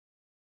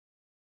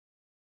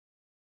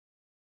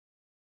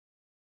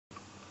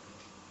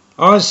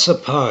I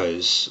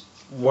suppose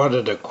one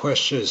of the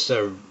questions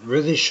that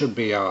really should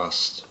be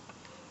asked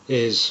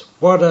is,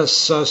 what are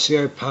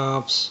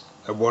sociopaths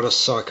and what are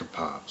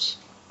psychopaths?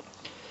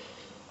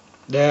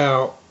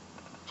 Now,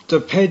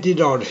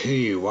 depending on who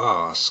you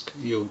ask,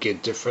 you'll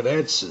get different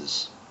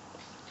answers.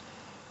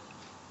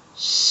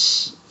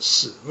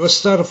 We'll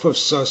start off with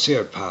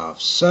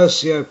sociopaths.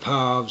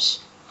 Sociopaths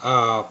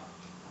are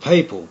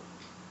people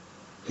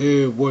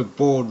who were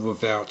born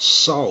without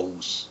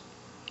souls.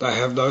 They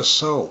have no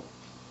soul.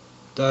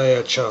 They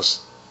are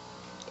just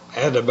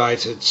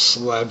animated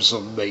slabs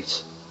of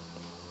meat,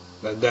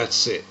 and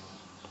that's it.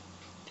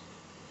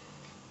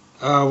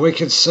 We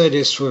can see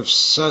this with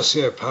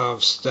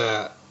sociopaths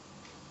that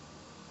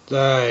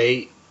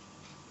they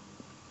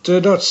do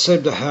not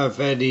seem to have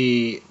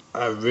any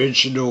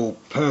original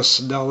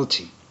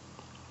personality.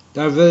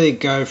 They really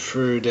go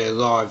through their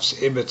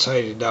lives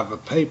imitating other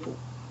people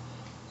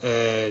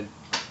and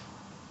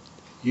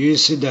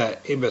using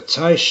that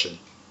imitation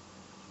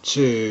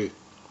to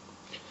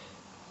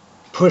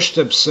push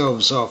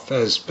themselves off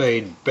as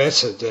being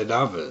better than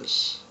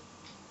others,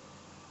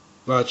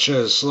 much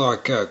as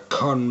like a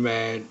con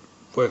man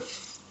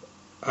with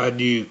a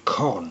new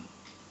con,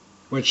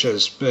 which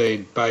has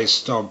been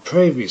based on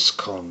previous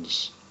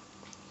cons.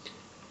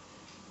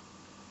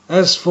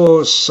 As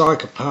for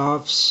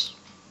psychopaths,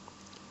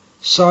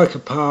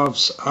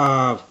 psychopaths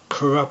are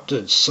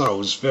corrupted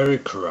souls, very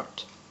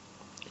corrupt.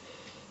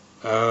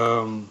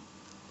 I'll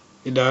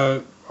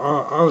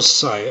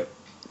say it.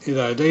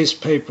 These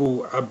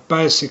people are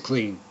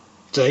basically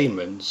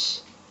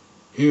demons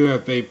who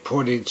have been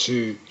put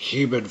into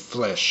human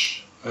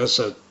flesh as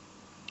a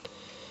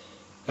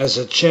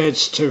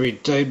chance to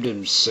redeem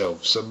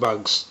themselves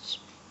amongst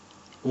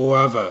all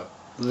other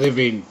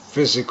living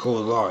physical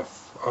life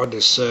on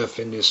this earth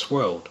in this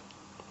world.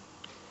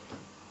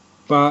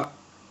 But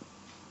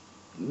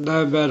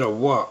no matter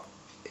what,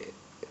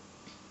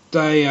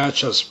 they are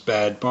just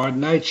bad by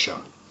nature.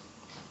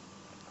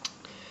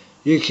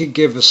 You can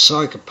give a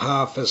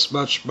psychopath as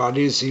much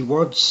money as he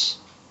wants.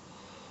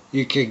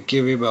 You can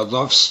give him a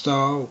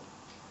lifestyle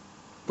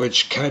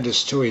which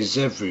caters to his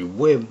every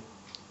whim.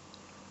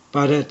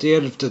 But at the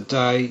end of the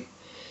day,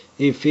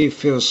 if he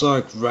feels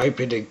like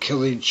raping and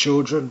killing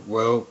children,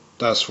 well,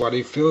 that's what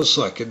he feels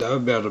like, and no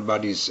amount of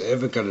money is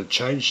ever going to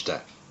change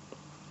that.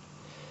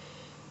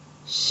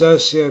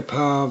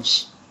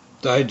 Sociopaths,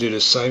 they do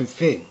the same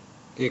thing,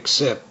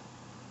 except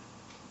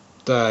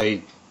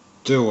they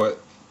do it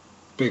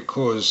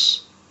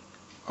because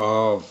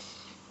of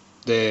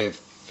their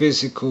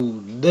physical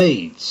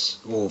needs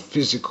or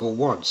physical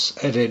wants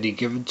at any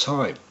given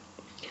time.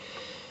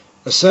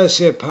 A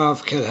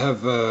sociopath can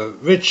have a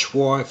rich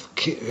wife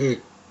who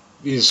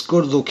is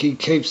good looking,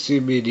 keeps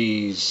him in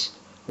his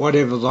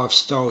whatever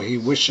lifestyle he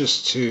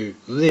wishes to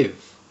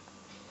live.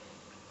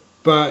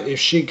 But if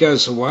she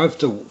goes away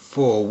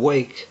for a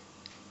week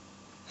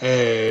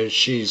and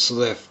she's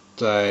left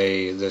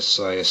let's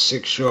say a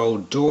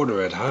 6-year-old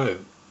daughter at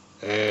home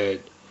and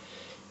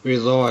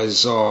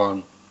relies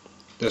on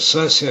the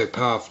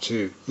sociopath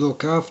to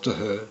look after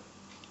her,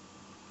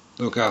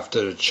 look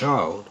after the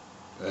child,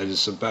 and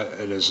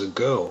as a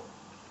girl,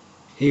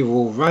 he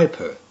will rape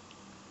her.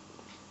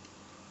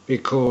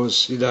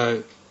 Because,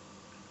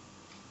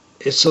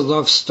 it's a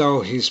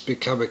lifestyle he's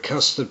become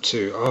accustomed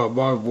to. Oh,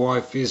 my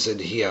wife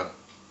isn't here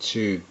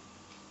to,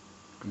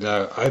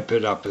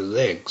 open up her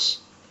legs,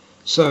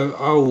 so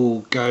I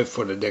will go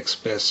for the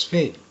next best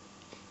thing.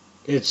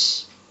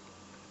 It's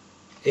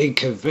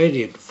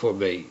inconvenient for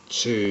me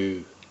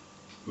to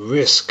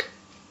risk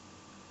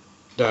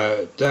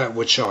that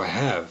which I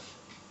have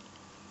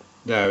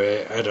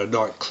at a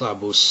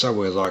nightclub or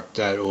somewhere like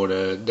that, or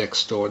the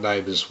next door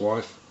neighbour's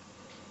wife.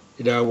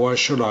 Why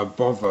should I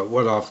bother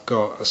when I've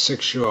got a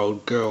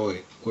 6-year-old girl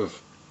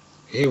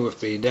here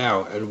with me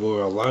now and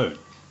we're alone?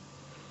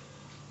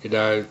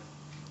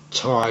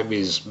 Time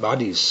is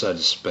money, so to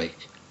speak.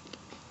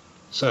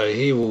 So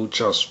he will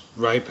just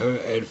rape her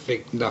and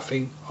think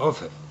nothing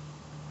of it.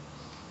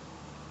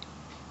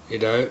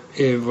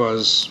 It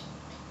was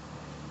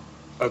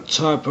a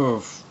type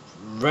of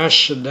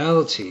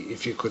rationality,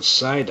 if you could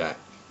say that,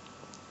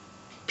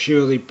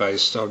 purely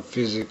based on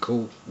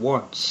physical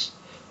wants.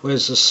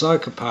 Whereas the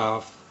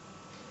psychopath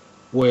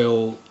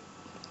will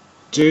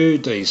do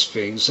these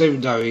things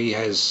even though he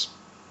has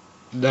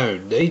no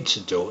need to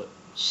do it,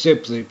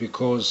 simply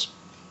because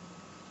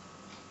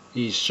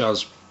he's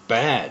just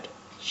bad.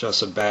 He's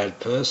just a bad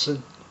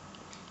person,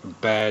 a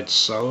bad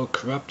soul, a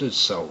corrupted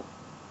soul.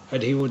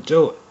 And he will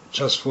do it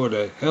just for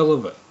the hell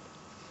of it,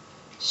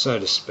 so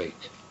to speak.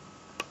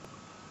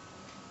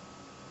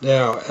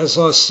 Now, as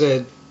I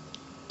said,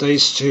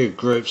 these two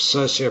groups,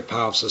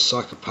 sociopaths and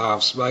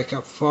psychopaths, make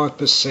up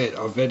 5%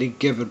 of any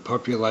given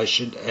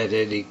population at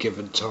any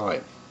given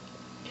time.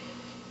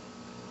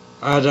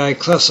 Are they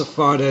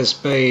classified as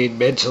being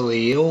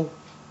mentally ill?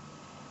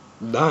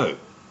 No,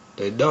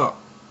 they're not.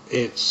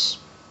 It's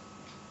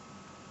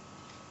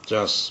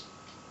just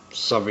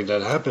something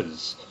that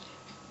happens.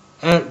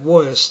 At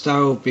worst, they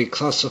will be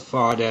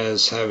classified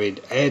as having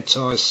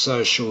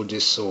antisocial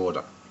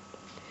disorder.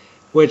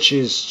 which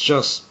is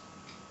just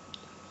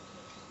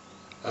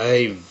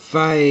a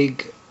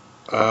vague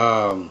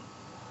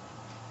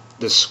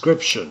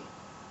description,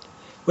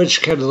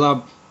 which can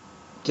lump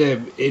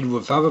them in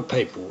with other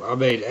people. I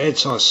mean,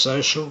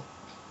 antisocial,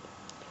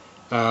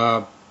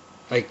 a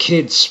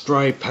kid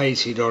spray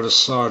painting on the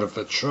side of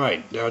a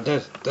train. Now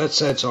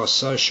that's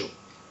antisocial.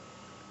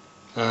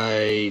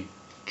 A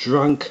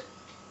drunk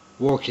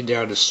walking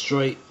down the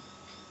street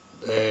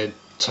and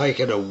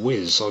taking a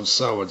whiz on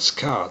someone's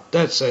car.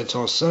 That's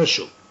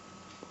antisocial.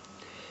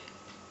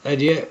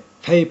 And yet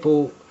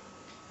people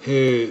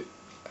who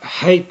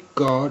hate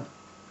God,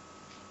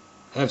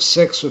 have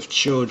sex with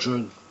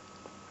children,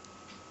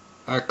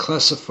 are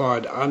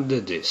classified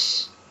under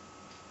this.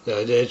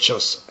 They're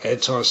just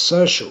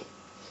antisocial.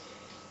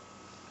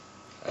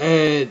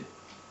 And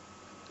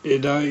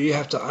you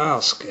have to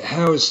ask,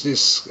 how has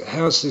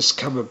this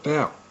come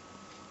about?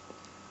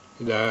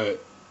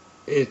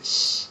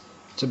 It's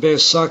to be a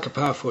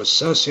psychopath or a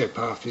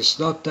sociopath is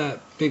not that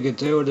big a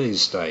deal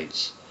these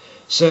days.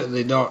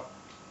 Certainly not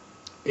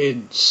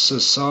in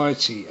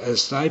society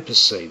as they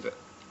perceive it.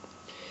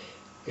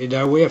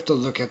 We have to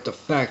look at the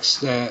facts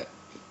that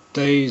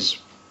these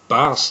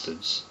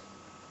bastards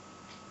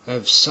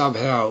have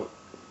somehow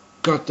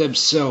got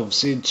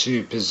themselves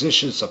into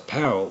positions of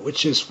power,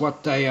 which is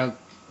what they are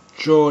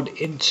drawn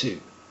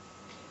into.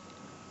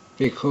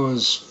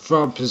 Because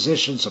from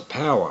positions of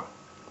power,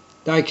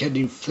 they can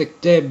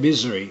inflict their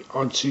misery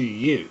onto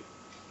you.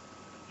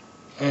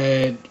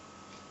 And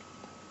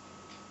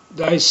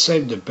they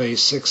seem to be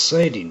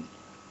succeeding.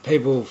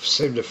 People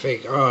seem to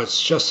think, oh,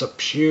 it's just a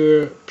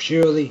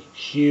purely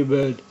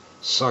human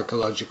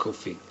psychological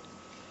thing.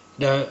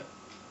 No,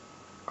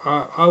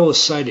 I will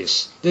say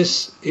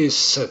this is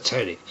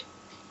satanic.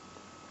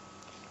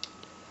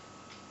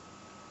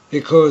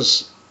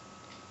 Because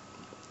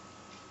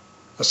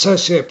a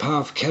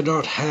sociopath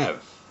cannot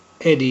have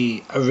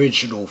any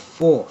original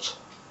thought.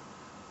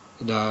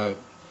 They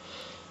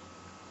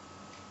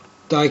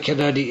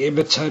can only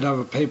imitate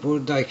other people,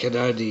 they can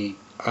only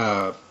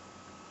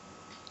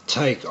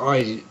take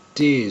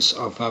ideas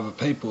of other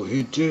people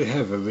who do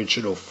have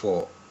original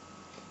thought.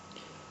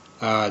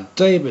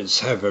 Demons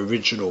have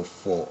original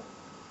thought.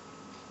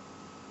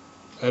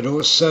 And all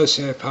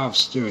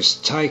sociopaths do is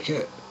take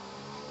it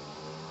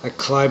and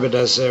claim it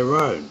as their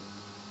own.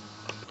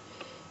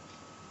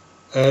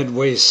 And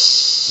we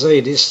see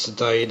this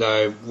today,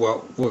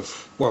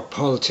 what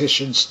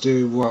politicians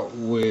do, what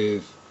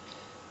with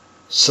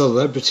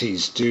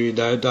celebrities do.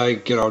 They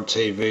get on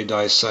TV,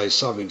 they say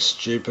something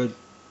stupid,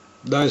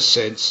 no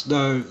sense,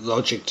 no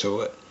logic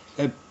to it,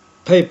 and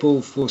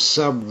people for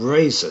some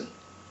reason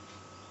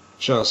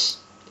just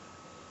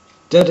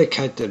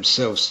dedicate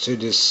themselves to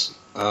this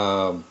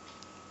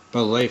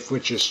belief,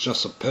 which is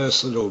just a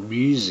personal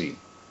musing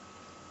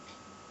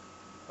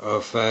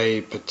of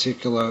a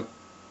particular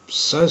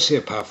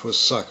sociopath or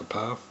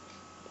psychopath.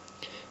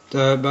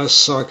 Though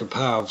most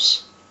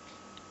psychopaths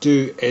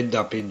do end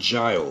up in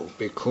jail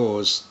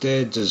because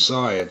their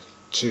desire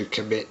to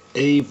commit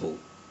evil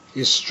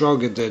is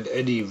stronger than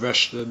any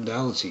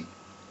rationality,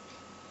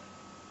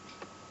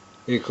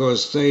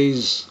 because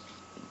these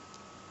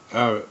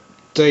are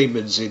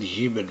demons in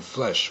human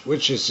flesh,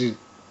 which is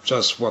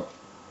just what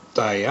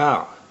they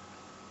are.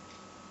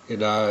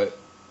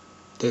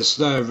 There's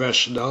no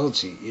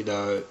rationality.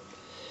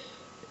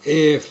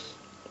 If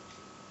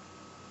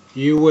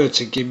you were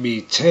to give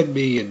me $10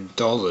 million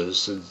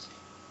and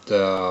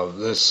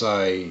let's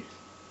say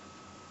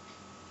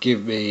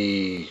give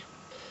me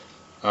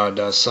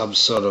some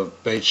sort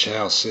of beach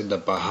house in the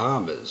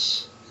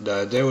Bahamas,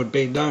 there would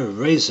be no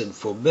reason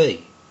for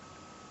me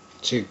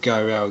to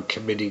go around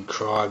committing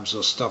crimes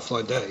or stuff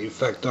like that. In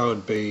fact, I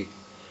would be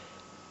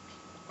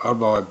on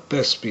my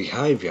best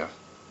behaviour,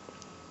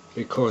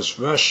 because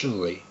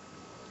rationally,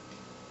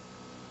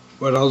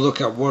 when I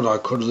look at what I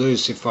could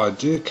lose if I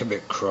do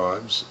commit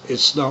crimes,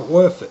 it's not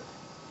worth it.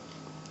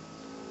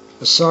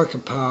 A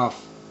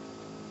psychopath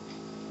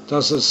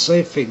doesn't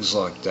see things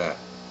like that.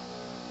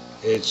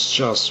 It's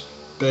just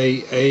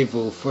be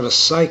evil for the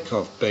sake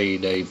of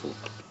being evil.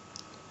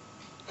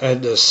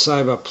 And the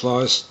same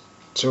applies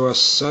to a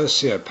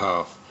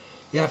sociopath.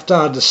 You have to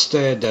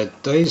understand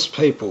that these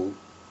people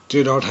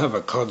do not have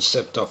a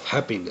concept of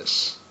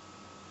happiness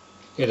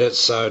in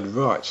its own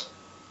right.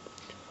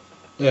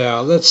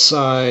 Now, let's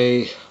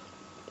say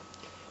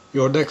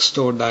your next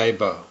door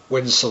neighbour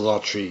wins the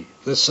lottery.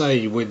 Let's say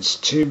he wins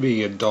 $2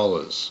 million.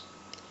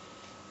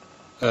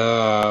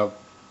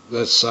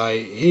 Let's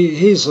say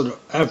he's an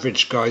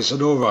average guy, he's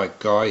an alright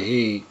guy,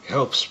 he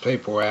helps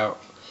people out,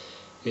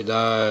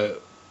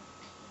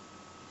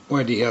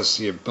 when he has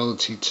the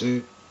ability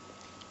to,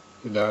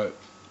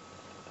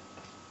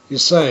 you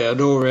say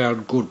an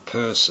all-round good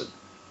person,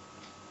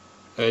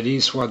 and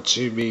he's won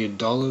 $2 million,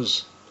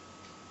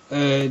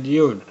 and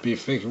you would be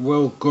thinking,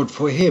 well, good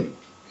for him,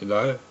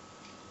 I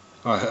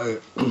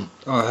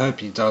hope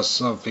he does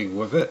something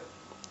with it,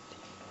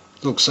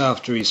 looks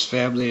after his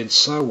family and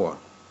so on.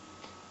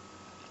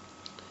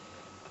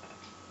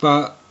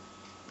 But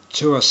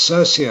to a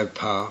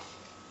sociopath,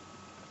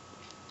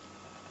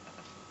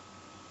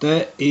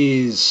 That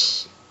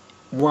is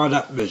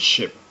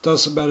one-upmanship.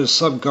 Doesn't matter,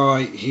 some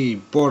guy, he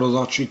bought a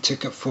lottery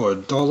ticket for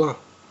 $1,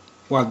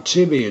 won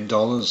 $2 million.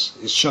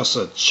 It's just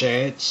a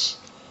chance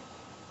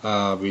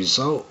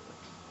result.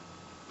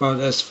 But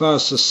as far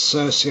as the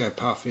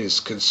sociopath is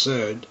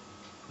concerned,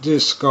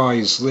 this guy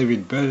is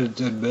living better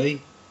than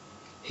me.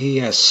 He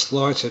has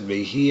slighted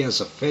me. He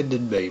has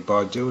offended me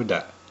by doing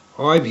that.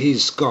 I'm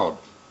his God.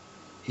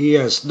 He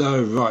has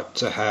no right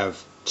to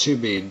have $2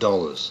 million.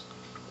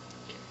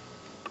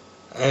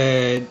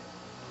 And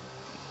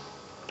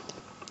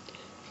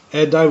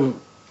they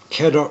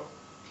cannot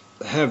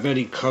have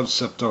any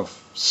concept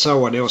of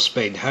someone else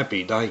being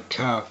happy. They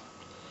can't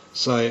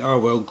say, oh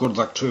well, good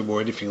luck to him or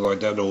anything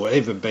like that, or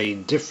even be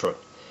indifferent.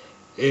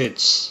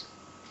 It's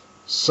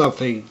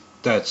something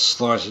that's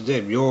slighted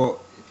them.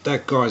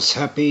 That guy's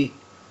happy,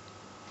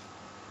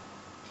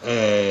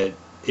 and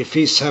if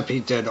he's happy,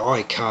 then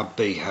I can't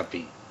be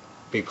happy,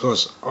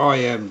 because I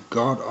am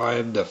God. I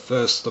am the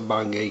first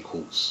among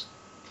equals.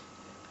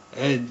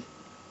 And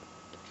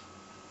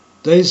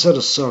these are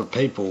the sort of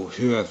people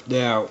who have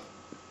now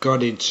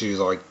got into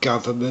like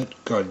government,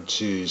 got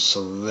into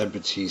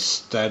celebrity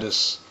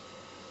status,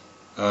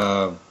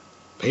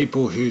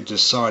 people who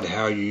decide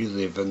how you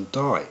live and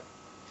die.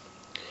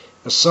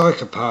 A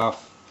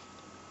psychopath,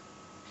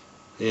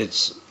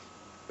 it's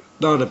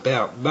not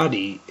about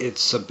money,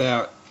 it's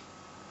about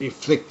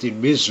inflicting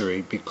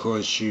misery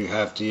because you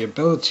have the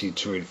ability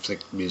to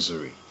inflict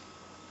misery.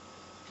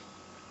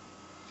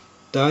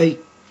 They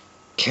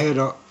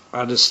cannot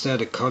understand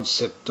the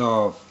concept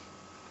of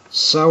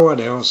someone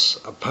else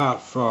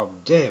apart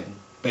from them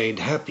being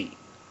happy.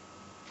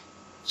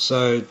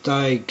 So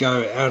they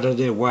go out of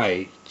their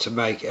way to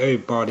make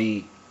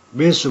everybody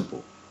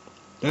miserable.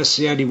 That's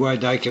the only way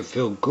they can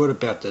feel good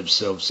about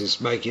themselves,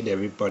 is making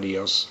everybody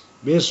else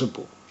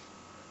miserable.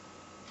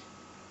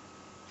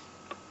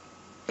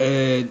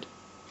 And,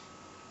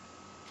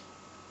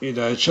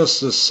 just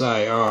to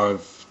say, oh,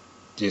 if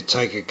you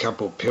take a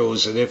couple of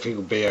pills and everything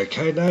will be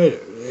okay, no,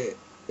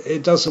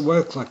 it doesn't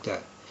work like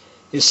that.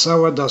 If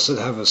someone doesn't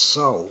have a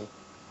soul,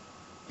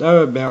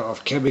 no amount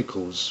of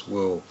chemicals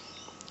will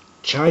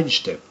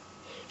change them.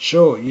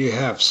 Sure, you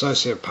have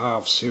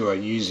sociopaths who are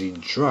using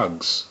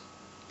drugs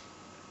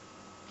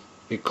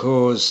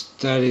because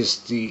that is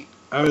the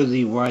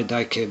only way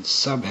they can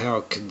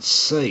somehow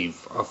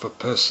conceive of a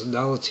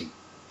personality.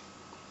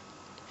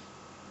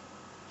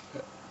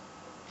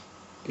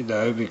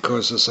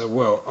 Because they say,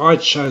 well, I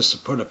chose to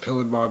put a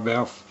pill in my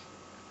mouth,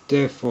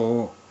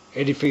 therefore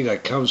anything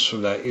that comes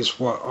from that is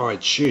what I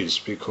choose,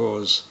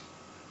 because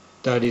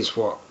that is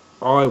what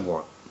I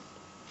want.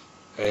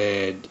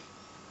 And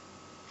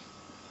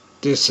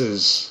this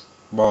is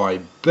my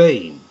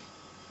being.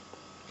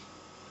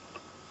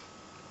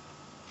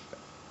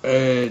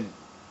 And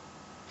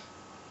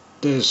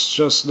there's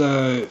just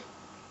no...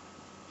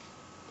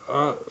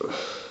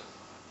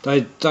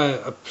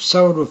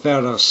 someone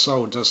without a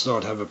soul does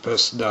not have a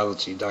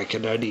personality. They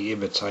can only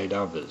imitate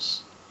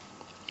others.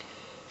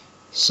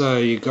 So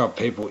you've got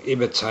people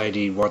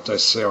imitating what they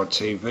see on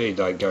TV.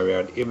 They go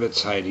around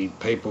imitating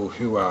people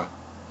who are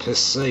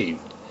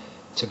perceived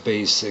to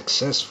be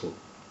successful.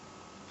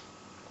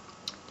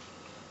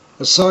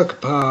 A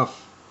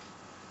psychopath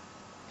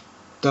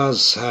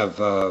does have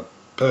a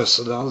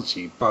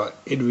personality, but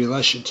in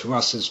relation to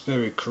us it's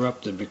very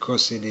corrupted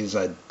because it is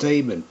a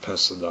demon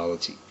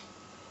personality.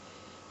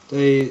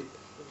 They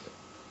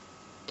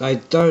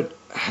don't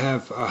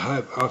have a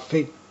hope. I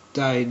think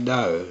they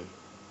know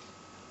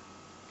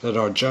that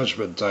on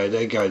Judgment Day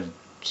they go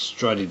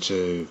straight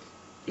into,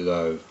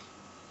 the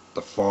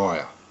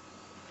fire.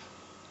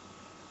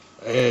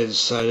 And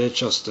so they're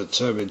just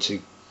determined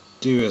to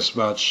do as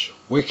much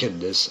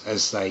wickedness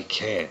as they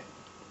can.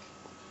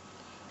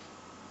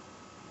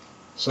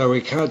 So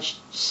we can't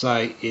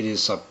say it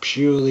is a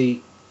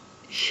purely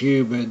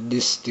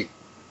humanistic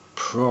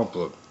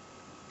problem.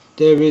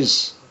 There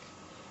is,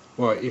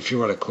 if you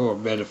want to call it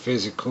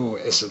metaphysical,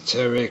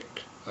 esoteric,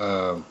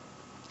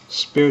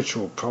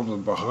 spiritual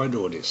problem behind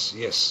all this,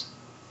 yes.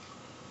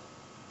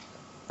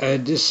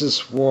 And this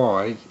is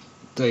why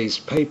these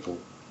people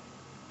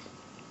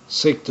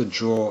seek to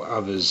draw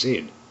others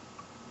in.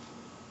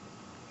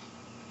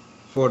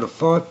 For the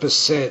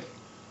 5%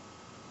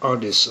 on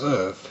this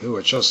earth who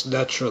are just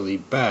naturally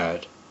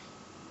bad,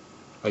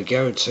 I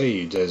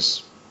guarantee you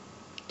there's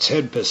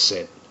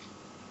 10%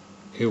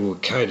 who will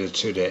cater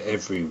to their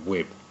every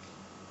whim.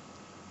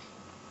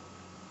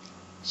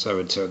 So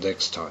until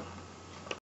next time.